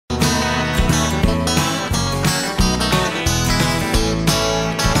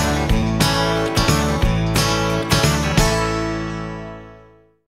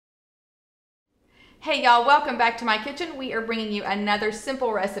Hey y'all, welcome back to my kitchen. We are bringing you another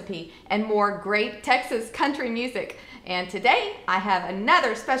simple recipe and more great Texas country music. And today I have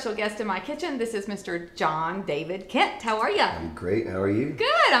another special guest in my kitchen. This is Mr. John David Kent. How are you? I'm great. How are you?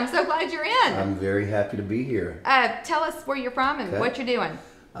 Good. I'm so glad you're in. I'm very happy to be here. Tell us where you're from and what you're doing.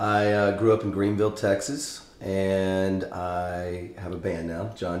 I grew up in Greenville, Texas, and I have a band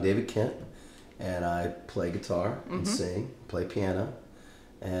now, John David Kent, and I play guitar and sing, play piano.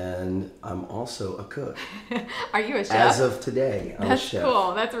 And I'm also a cook. Are you a chef? As of today, I'm a chef. That's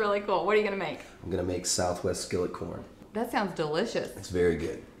cool. That's really cool. What are you going to make? I'm going to make Southwest skillet corn. That sounds delicious. It's very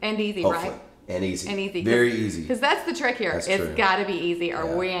good. And easy, Hopefully. right? And easy. And easy. Very easy. Because that's the trick here. That's It's true. got to be easy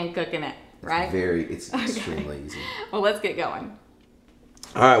or we ain't cooking it, right? It's extremely easy. Well, let's get going.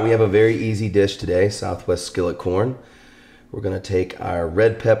 All right, we have a very easy dish today, Southwest skillet corn. We're going to take our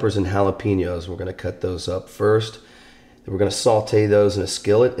red peppers and jalapenos. We're going to cut those up first. Then we're going to saute those in a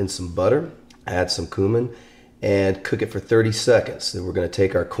skillet in some butter, add some cumin, and cook it for 30 seconds. Then we're going to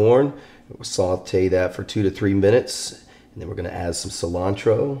take our corn, we'll saute that for 2 to 3 minutes, and then we're going to add some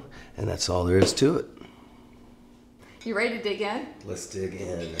cilantro, and that's all there is to it. You ready to dig in? Let's dig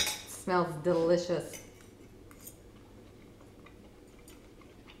in. It smells delicious.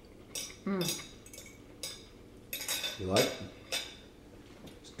 You like it?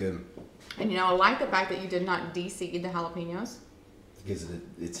 It's good. And you know, I like the fact that you did not de-seed the jalapenos. Gives it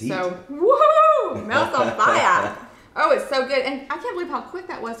its heat. So, woohoo! Mouth's on fire. Oh, it's so good. And I can't believe how quick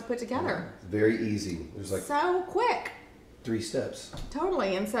that was to put together. It's very easy. There's like so quick. 3 steps.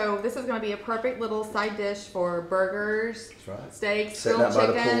 Totally. And so this is going to be a perfect little side dish for burgers, That's right. steaks, Sitting grilled out by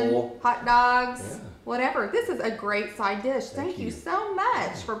the chicken, pool. hot dogs, Yeah. whatever. This is a great side dish. Thank you so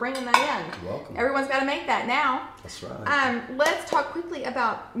much for bringing that in. You're welcome. Everyone's got to make that now. That's right. Let's talk quickly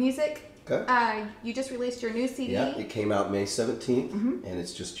about music. Okay. You just released your new CD. Yeah, it came out May 17th, and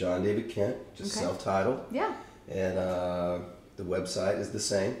it's just John David Kent, just self-titled. Yeah. And the website is the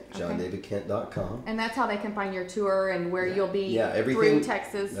same, johndavidkent.com. And that's how they can find your tour and where you'll be everything, through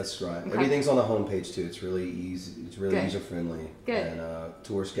Texas. That's right. Okay. Everything's on the homepage too. It's really easy. It's really user-friendly. Good. And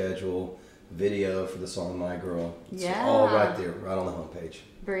tour schedule, video for the song My Girl. It's Yeah. all right there, right on the homepage.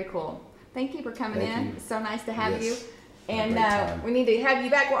 Very cool. Thank you for coming Thank in. you. It's so nice to have you. Yes. And we need to have you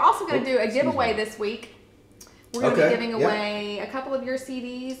back. We're also going to do a giveaway this week. We're going to be giving away a couple of your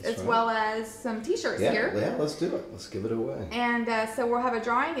CDs as well as some t-shirts here. Yeah, let's do it. Let's give it away. And so we'll have a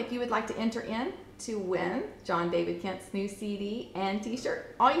drawing if you would like to enter in to win John David Kent's new CD and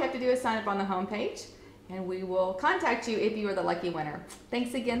t-shirt. All you have to do is sign up on the homepage and we will contact you if you are the lucky winner.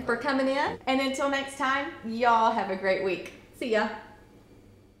 Thanks again for coming in. And until next time, y'all have a great week. See ya.